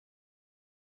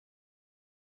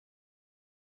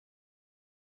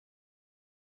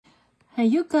Hey,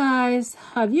 you guys,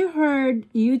 have you heard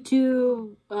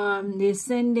YouTube is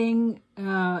sending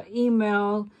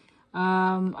email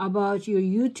about your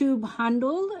YouTube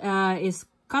handle? Is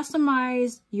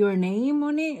customize your name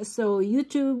on it. So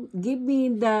YouTube, give me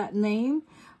that name.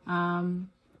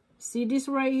 See this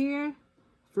right here,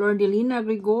 Flordelina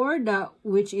Grigor,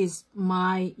 which is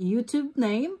my YouTube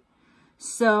name.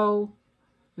 So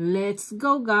let's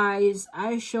go, guys.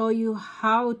 I show you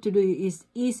how to do it. It's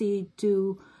easy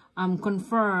to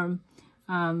confirm.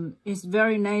 It's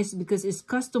very nice because it's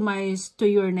customized to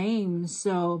your name.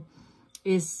 So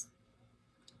let's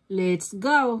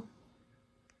go.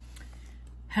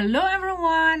 Hello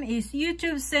everyone, is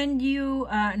YouTube send you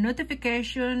a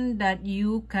notification that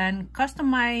you can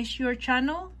customize your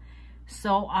channel?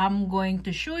 So I'm going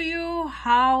to show you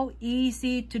how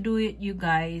easy to do it, you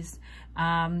guys.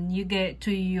 You get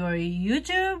to your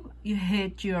YouTube, you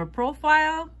hit your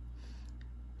profile,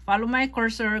 follow my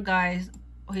cursor, guys,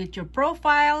 hit your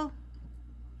profile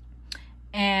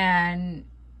and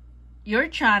your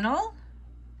channel.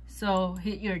 So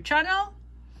hit your channel.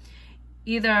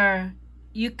 Either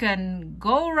you can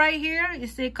go right here, you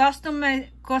say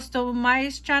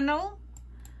customize channel,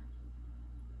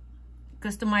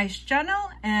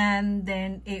 and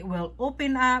then it will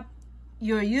open up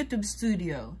your YouTube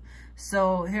studio.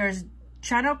 So here's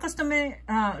channel custom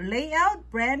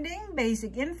layout, branding,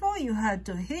 basic info. You have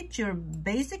to hit your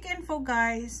basic info,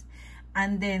 guys,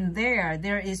 and then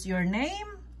there is your name,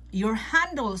 your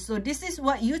handle. So this is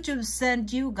what YouTube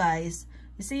sent you, guys.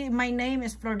 You see, my name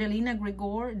is Flordelina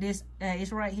Grigor. This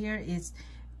is right here. It's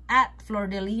at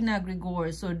Flordelina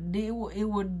Grigor. So it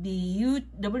would be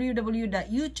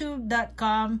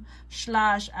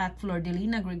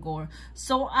www.youtube.com/@Flordelina Grigor.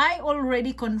 So I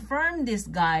already confirmed this,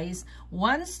 guys.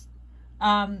 Once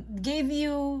gave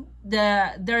you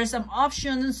there's some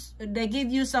options. They give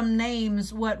you some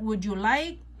names. What would you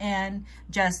like? And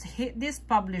just hit this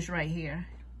publish right here.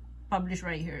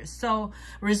 So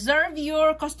reserve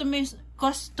your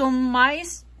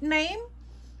customized name,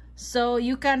 so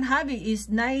you can have it. It's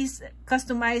nice,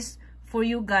 customized for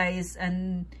you guys,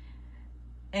 and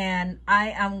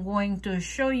I am going to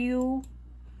show you.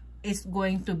 It's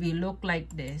going to be look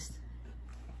like this,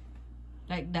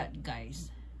 like that, guys.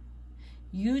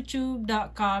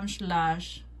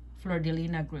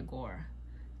 youtube.com/Flordelina Grigor.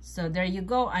 So there you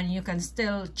go, and you can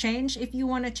still change if you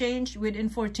want to change within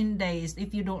 14 days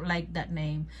if you don't like that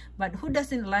name. But who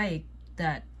doesn't like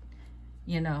that,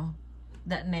 you know,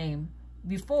 that name?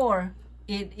 Before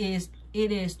it is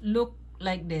look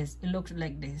like this. It looks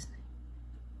like this.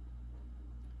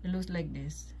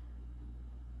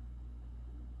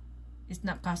 It's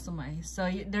not customized. So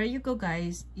there you go,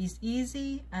 guys. It's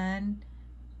easy and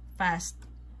fast.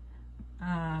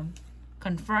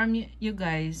 Confirm you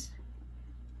guys.